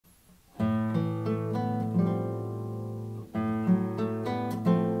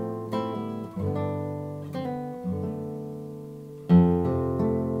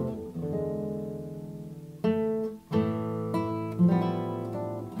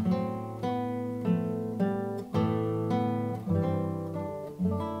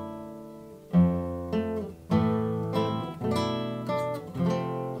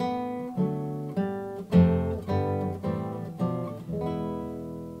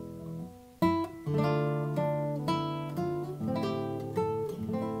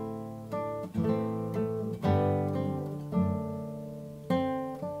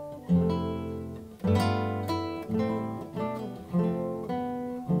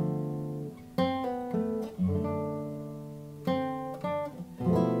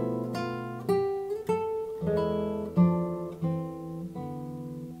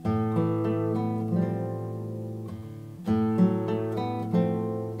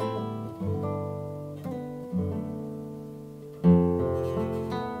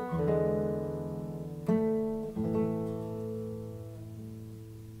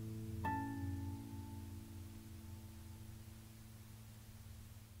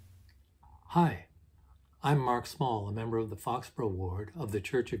Hi, I'm Mark Small, a member of the Foxborough Ward of the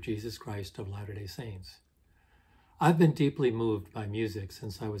Church of Jesus Christ of Latter-day Saints. I've been deeply moved by music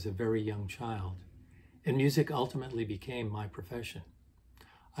since I was a very young child, and music ultimately became my profession.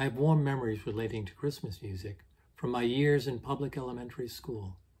 I have warm memories relating to Christmas music from my years in public elementary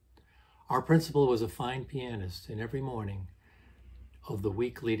school. Our principal was a fine pianist, and every morning of the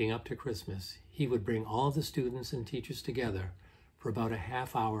week leading up to Christmas, he would bring all the students and teachers together for about a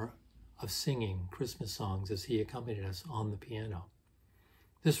half hour of singing Christmas songs as he accompanied us on the piano.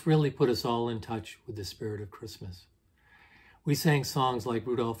 This really put us all in touch with the spirit of Christmas. We sang songs like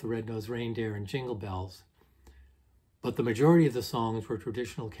Rudolph the Red-Nosed Reindeer and Jingle Bells, but the majority of the songs were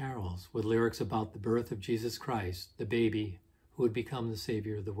traditional carols with lyrics about the birth of Jesus Christ, the baby who would become the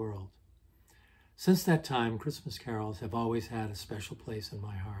Savior of the world. Since that time, Christmas carols have always had a special place in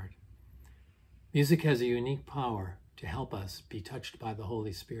my heart. Music has a unique power to help us be touched by the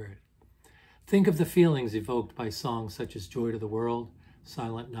Holy Spirit. Think of the feelings evoked by songs such as Joy to the World,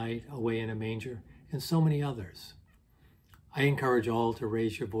 Silent Night, Away in a Manger, and so many others. I encourage all to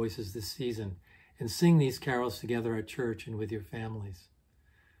raise your voices this season and sing these carols together at church and with your families.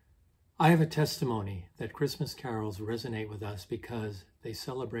 I have a testimony that Christmas carols resonate with us because they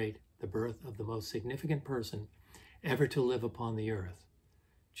celebrate the birth of the most significant person ever to live upon the earth,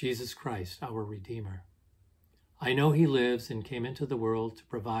 Jesus Christ, our Redeemer. I know he lives and came into the world to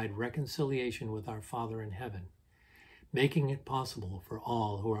provide reconciliation with our Father in heaven, making it possible for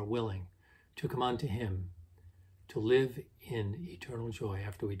all who are willing to come unto him to live in eternal joy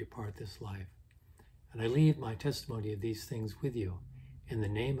after we depart this life. And I leave my testimony of these things with you in the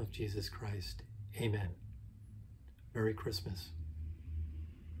name of Jesus Christ. Amen. Merry Christmas.